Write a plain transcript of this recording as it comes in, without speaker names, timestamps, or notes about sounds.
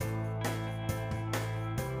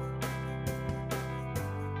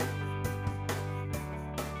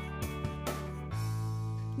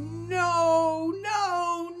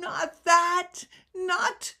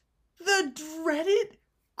not the dreaded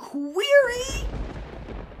query?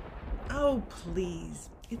 Oh, please.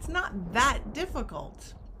 It's not that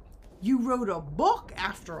difficult. You wrote a book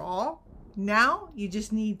after all. Now you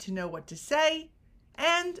just need to know what to say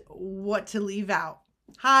and what to leave out.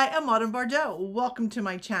 Hi, I'm Autumn Bardot. Welcome to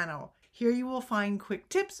my channel. Here you will find quick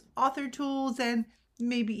tips, author tools, and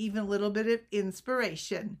maybe even a little bit of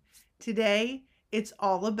inspiration. Today, it's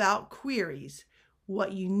all about queries,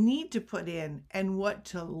 what you need to put in and what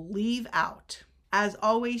to leave out. As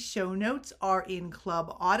always, show notes are in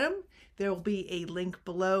Club Autumn. There will be a link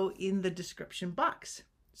below in the description box.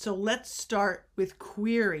 So let's start with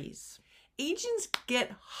queries. Agents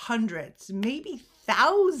get hundreds, maybe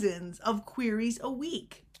thousands of queries a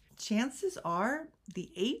week. Chances are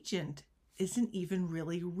the agent isn't even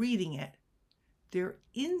really reading it. Their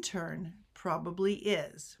intern probably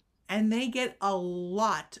is. And they get a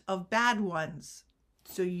lot of bad ones.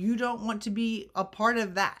 So you don't want to be a part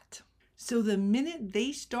of that. So the minute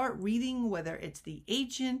they start reading, whether it's the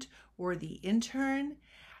agent or the intern,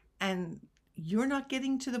 and you're not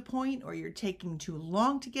getting to the point, or you're taking too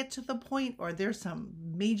long to get to the point, or there's some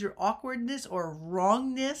major awkwardness or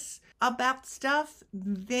wrongness about stuff,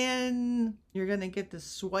 then you're going to get the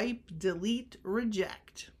swipe, delete,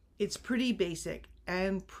 reject. It's pretty basic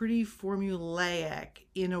and pretty formulaic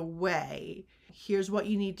in a way. Here's what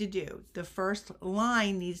you need to do. The first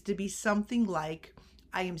line needs to be something like,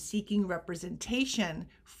 I am seeking representation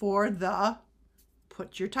for the,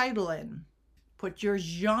 put your title in, put your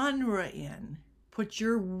genre in, put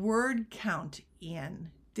your word count in.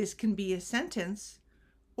 This can be a sentence,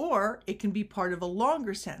 or it can be part of a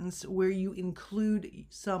longer sentence where you include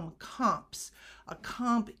some comps. A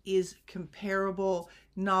comp is comparable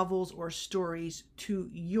novels or stories to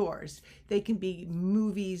yours. They can be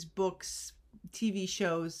movies, books, TV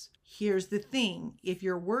shows. Here's the thing. If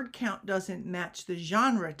your word count doesn't match the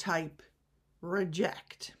genre type,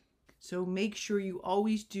 reject. So make sure you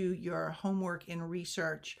always do your homework and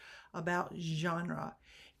research about genre.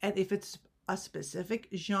 And if it's a specific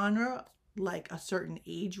genre, like a certain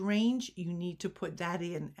age range, you need to put that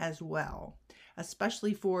in as well,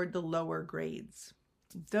 especially for the lower grades.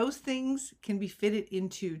 Those things can be fitted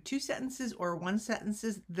into 2 sentences or 1 sentence.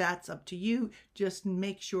 That's up to you. Just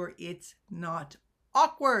make sure it's not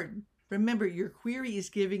awkward. Remember, your query is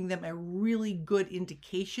giving them a really good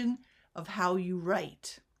indication of how you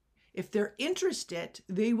write. If they're interested,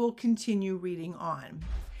 they will continue reading on.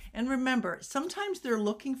 And remember, sometimes they're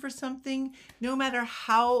looking for something, no matter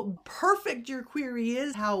how perfect your query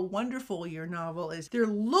is, how wonderful your novel is, they're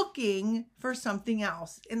looking for something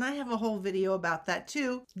else. And I have a whole video about that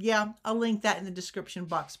too. Yeah, I'll link that in the description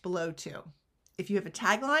box below too. If you have a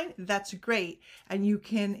tagline, that's great, and you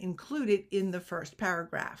can include it in the first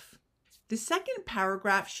paragraph. The second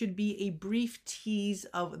paragraph should be a brief tease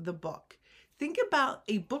of the book. Think about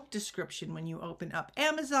a book description when you open up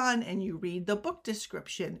Amazon and you read the book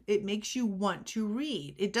description. It makes you want to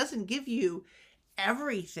read. It doesn't give you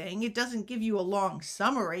everything. It doesn't give you a long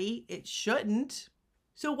summary. It shouldn't.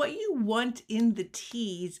 So what you want in the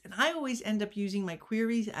tease, and I always end up using my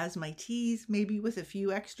queries as my tease, maybe with a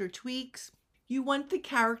few extra tweaks. You want the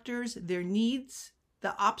characters, their needs,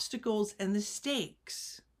 the obstacles, and the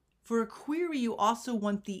stakes. For a query, you also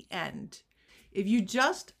want the end. If you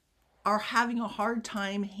just are having a hard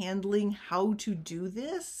time handling how to do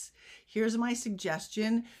this, here's my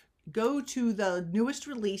suggestion. Go to the newest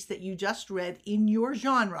release that you just read in your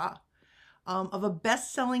genre of a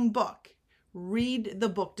best-selling book. Read the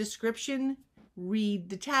book description, read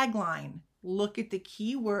the tagline, look at the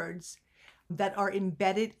keywords that are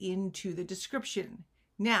embedded into the description.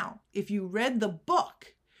 Now, if you read the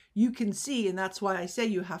book, you can see, and that's why I say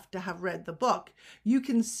you have to have read the book, you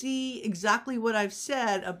can see exactly what I've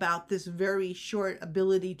said about this very short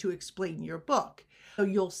ability to explain your book. So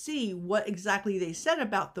you'll see what exactly they said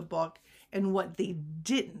about the book and what they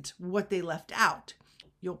didn't, what they left out.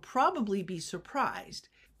 You'll probably be surprised,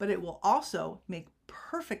 but it will also make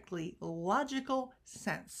perfectly logical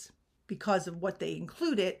sense because of what they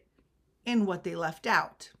included and what they left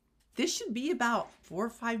out. This should be about 4 or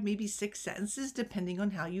 5, maybe 6 sentences, depending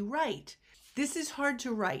on how you write. This is hard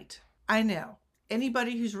to write. I know.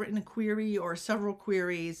 Anybody who's written a query or several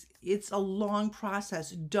queries, it's a long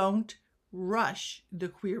process. Don't rush the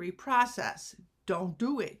query process. Don't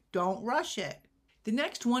do it. Don't rush it. The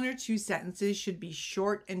next 1 or 2 sentences should be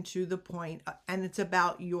short and to the point, and it's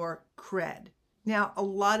about your cred. Now, a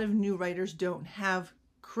lot of new writers don't have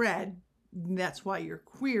cred. That's why you're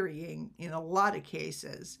querying in a lot of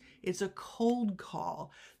cases. It's a cold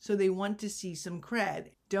call, so they want to see some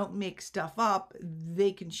cred. Don't make stuff up.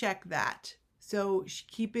 They can check that. So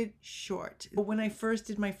keep it short. But when I first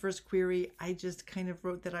did my first query, I just kind of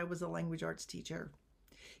wrote that I was a language arts teacher.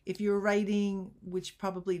 If you're writing, which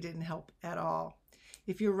probably didn't help at all,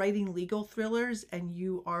 if you're writing legal thrillers and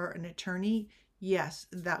you are an attorney, yes,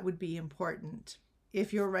 that would be important.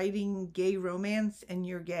 If you're writing gay romance and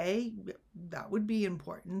you're gay, that would be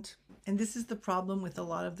important. And this is the problem with a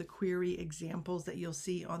lot of the query examples that you'll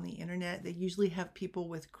see on the internet. They usually have people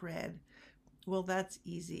with cred. Well, that's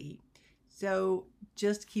easy. So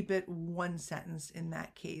just keep it one sentence in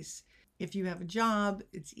that case. If you have a job,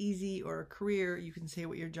 it's easy, or a career, you can say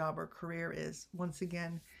what your job or career is. Once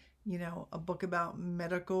again, you know, a book about a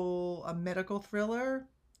medical thriller,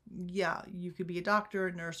 yeah, you could be a doctor,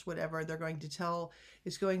 a nurse, whatever. It's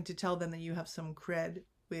going to tell them that you have some cred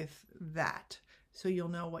with that. So you'll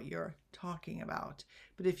know what you're talking about.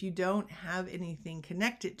 But if you don't have anything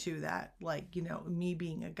connected to that, like, you know, me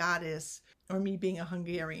being a goddess or me being a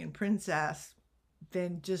Hungarian princess,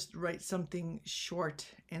 then just write something short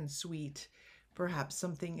and sweet. Perhaps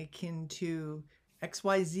something akin to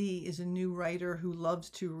XYZ is a new writer who loves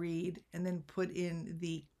to read, and then put in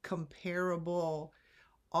the comparable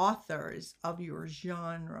authors of your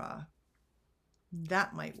genre.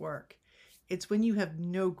 That might work. It's when you have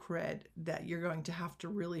no cred that you're going to have to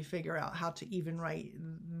really figure out how to even write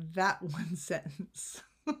that one sentence.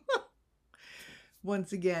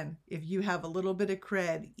 Once again, if you have a little bit of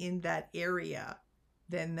cred in that area,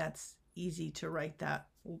 then that's easy to write that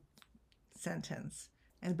sentence.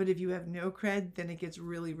 But if you have no cred, then it gets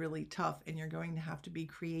really, really tough, and you're going to have to be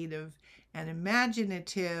creative and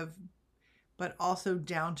imaginative, but also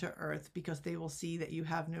down to earth, because they will see that you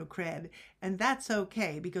have no cred. And that's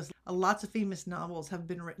okay, because lots of famous novels have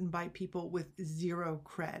been written by people with zero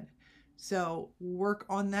cred. So work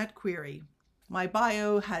on that query. My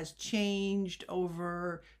bio has changed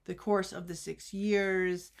over the course of the 6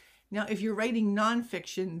 years. Now, if you're writing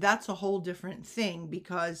nonfiction, that's a whole different thing,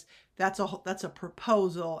 because that's a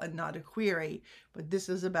proposal and not a query. But this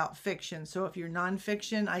is about fiction. So if you're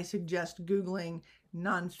nonfiction, I suggest Googling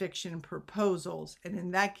nonfiction proposals. And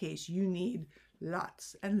in that case, you need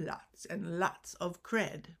lots and lots and lots of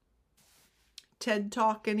cred. TED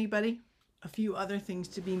Talk, anybody? A few other things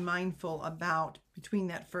to be mindful about between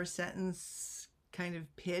that first sentence kind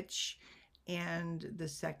of pitch and the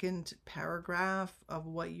second paragraph of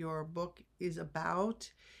what your book is about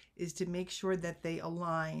is to make sure that they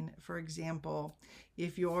align. For example,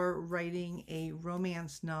 if you're writing a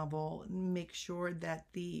romance novel, make sure that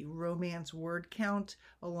the romance word count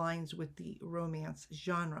aligns with the romance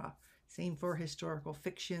genre. Same for historical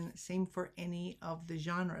fiction, same for any of the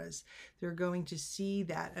genres. They're going to see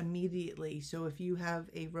that immediately. So if you have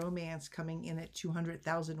a romance coming in at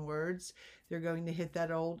 200,000 words, they're going to hit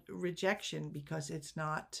that old rejection because it's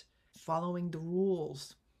not following the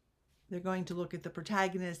rules. They're going to look at the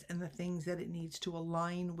protagonist and the things that it needs to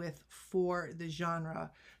align with for the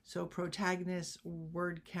genre. So protagonist,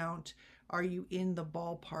 word count, are you in the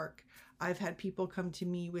ballpark? I've had people come to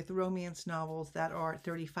me with romance novels that are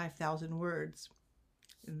 35,000 words.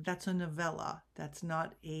 That's a novella. That's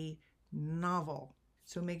not a novel.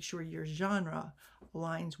 So make sure your genre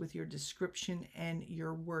aligns with your description and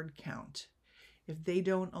your word count. If they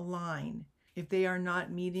don't align, if they are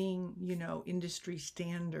not meeting, industry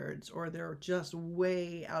standards, or they're just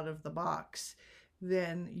way out of the box,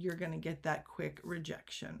 then you're going to get that quick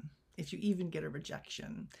rejection. If you even get a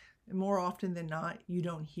rejection, more often than not, you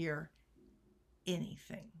don't hear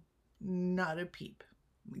anything, not a peep.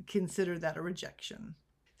 Consider that a rejection.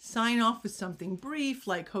 Sign off with something brief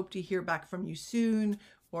like hope to hear back from you soon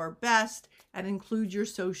or best, and include your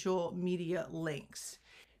social media links.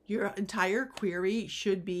 Your entire query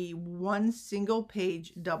should be one single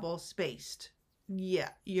page, double spaced. Yeah,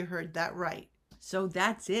 you heard that right. So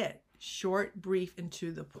that's it. Short, brief, and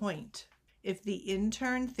to the point. If the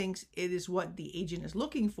intern thinks it is what the agent is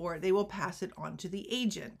looking for, they will pass it on to the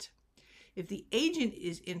agent. If the agent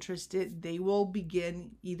is interested, they will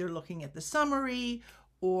begin either looking at the summary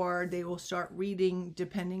or they will start reading,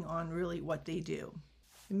 depending on really what they do.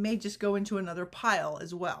 It may just go into another pile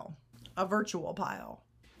as well, a virtual pile.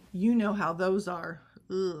 You know how those are.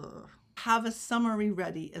 Ugh. Have a summary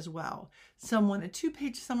ready as well. Some want a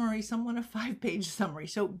 2-page summary, some want a 5-page summary.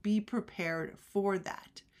 So be prepared for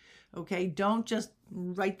that. Okay, don't just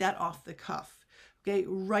write that off the cuff. Okay,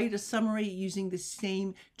 write a summary using the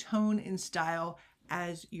same tone and style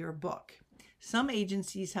as your book. Some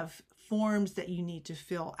agencies have forms that you need to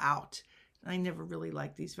fill out. I never really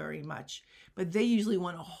like these very much, but they usually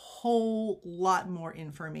want a whole lot more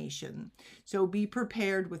information. So be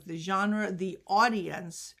prepared with the genre, the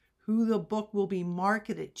audience who the book will be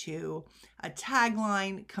marketed to, a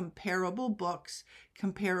tagline, comparable books,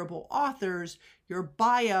 comparable authors, your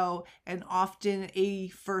bio, and often a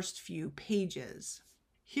first few pages.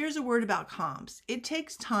 Here's a word about comps. It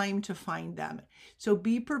takes time to find them, so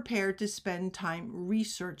be prepared to spend time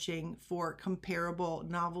researching for comparable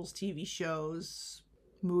novels, TV shows,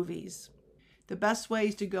 movies. The best way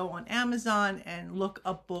is to go on Amazon and look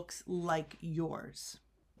up books like yours.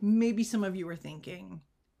 Maybe some of you are thinking,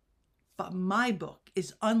 but my book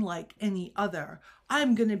is unlike any other.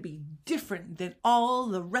 I'm going to be different than all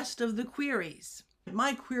the rest of the queries.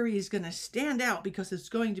 My query is going to stand out because it's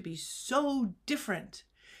going to be so different.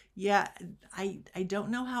 Yeah, I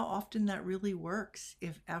don't know how often that really works,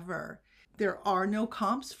 if ever. There are no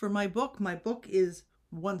comps for my book. My book is,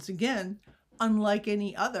 once again, unlike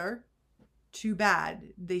any other. Too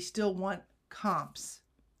bad. They still want comps.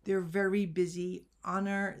 They're very busy.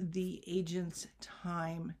 Honor the agent's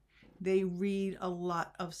time. They read a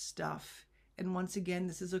lot of stuff. And once again,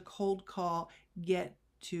 this is a cold call. Get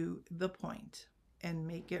to the point and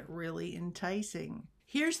make it really enticing.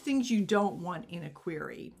 Here's things you don't want in a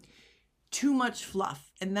query. Too much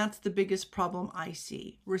fluff, and that's the biggest problem I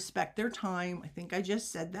see. Respect their time. I think I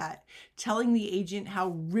just said that. Telling the agent how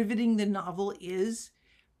riveting the novel is,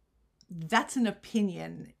 that's an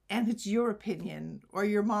opinion, and it's your opinion or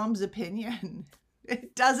your mom's opinion.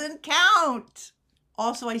 It doesn't count.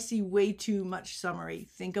 Also, I see way too much summary.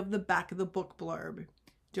 Think of the back of the book blurb.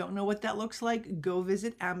 Don't know what that looks like? Go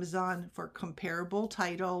visit Amazon for comparable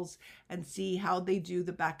titles and see how they do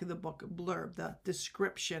the back of the book blurb, the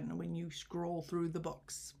description when you scroll through the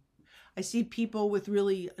books. I see people with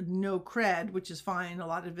really no cred, which is fine. A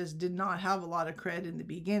lot of us did not have a lot of cred in the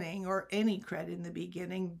beginning, or any cred in the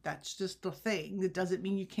beginning. That's just a thing. It doesn't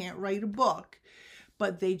mean you can't write a book.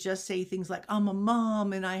 But they just say things like, I'm a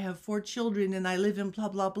mom and I have 4 children and I live in blah,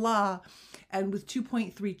 blah, blah. And with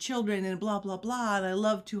 2.3 children and blah, blah, blah. And I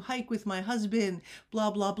love to hike with my husband, blah,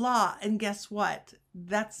 blah, blah. And guess what?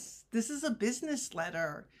 This is a business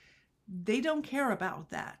letter. They don't care about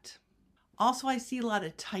that. Also, I see a lot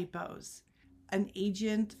of typos. An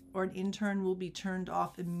agent or an intern will be turned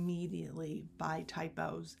off immediately by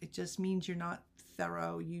typos. It just means you're not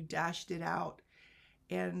thorough. You dashed it out.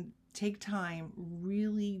 And take time.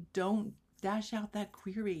 Really don't dash out that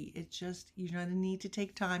query. It's just, you're going to need to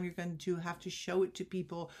take time. You're going to have to show it to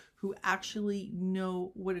people who actually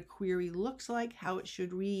know what a query looks like, how it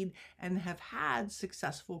should read, and have had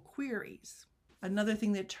successful queries. Another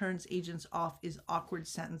thing that turns agents off is awkward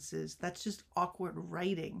sentences. That's just awkward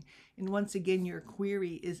writing. And once again, your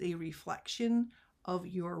query is a reflection of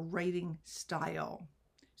your writing style.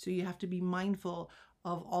 So you have to be mindful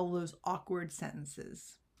of all those awkward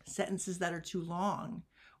sentences. Sentences that are too long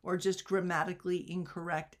or just grammatically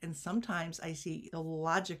incorrect. And sometimes I see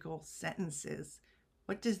illogical sentences.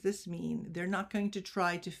 What does this mean? They're not going to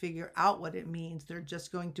try to figure out what it means. They're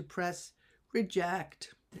just going to press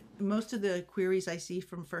reject. Most of the queries I see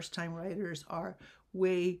from first-time writers are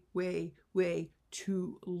way, way, way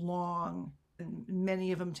too long. And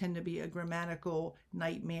many of them tend to be a grammatical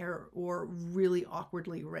nightmare or really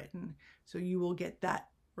awkwardly written. So you will get that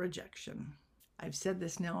rejection. I've said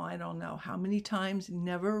this now, I don't know how many times.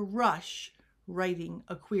 Never rush writing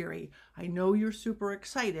a query. I know you're super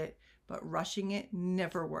excited, but rushing it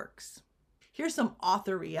never works. Here's some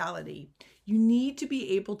author reality. You need to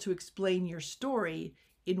be able to explain your story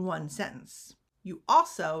in 1 sentence. You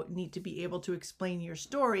also need to be able to explain your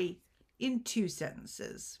story in 2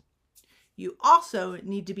 sentences. You also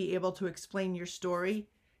need to be able to explain your story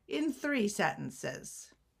in 3 sentences.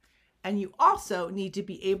 And you also need to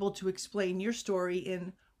be able to explain your story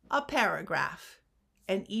in a paragraph.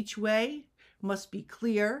 And each way must be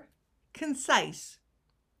clear, concise,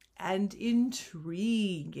 and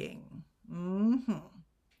intriguing.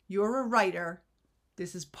 You're a writer.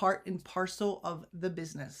 This is part and parcel of the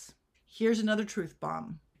business. Here's another truth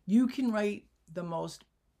bomb. You can write the most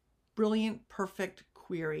brilliant, perfect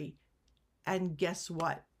query. And guess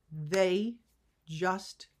what? They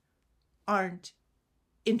just aren't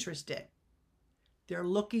interested. They're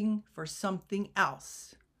looking for something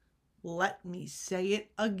else. Let me say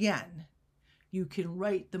it again. You can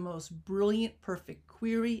write the most brilliant, perfect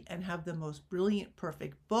query and have the most brilliant,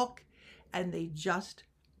 perfect book, and they just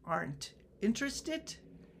aren't interested.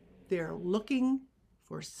 They're looking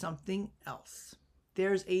for something else.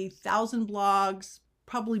 There's 1,000 blogs,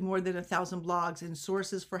 probably more than 1,000 blogs and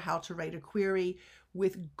sources for how to write a query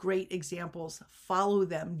with great examples. Follow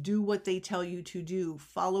them. Do what they tell you to do.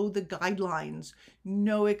 Follow the guidelines.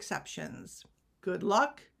 No exceptions. Good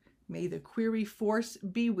luck. May the query force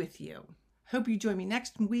be with you. Hope you join me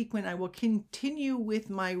next week when I will continue with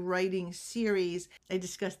my writing series. I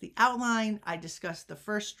discuss the outline, I discuss the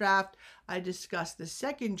first draft, I discuss the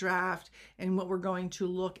second draft, and what we're going to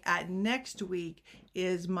look at next week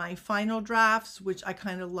is my final drafts, which I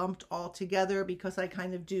kind of lumped all together because I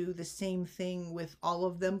kind of do the same thing with all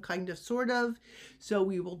of them, kind of, sort of. So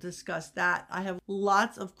we will discuss that. I have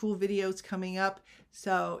lots of cool videos coming up.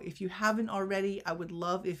 So if you haven't already, I would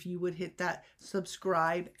love if you would hit that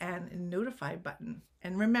subscribe and notify button.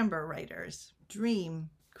 And remember, writers, dream,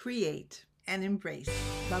 create, and embrace.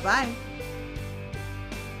 Bye-bye.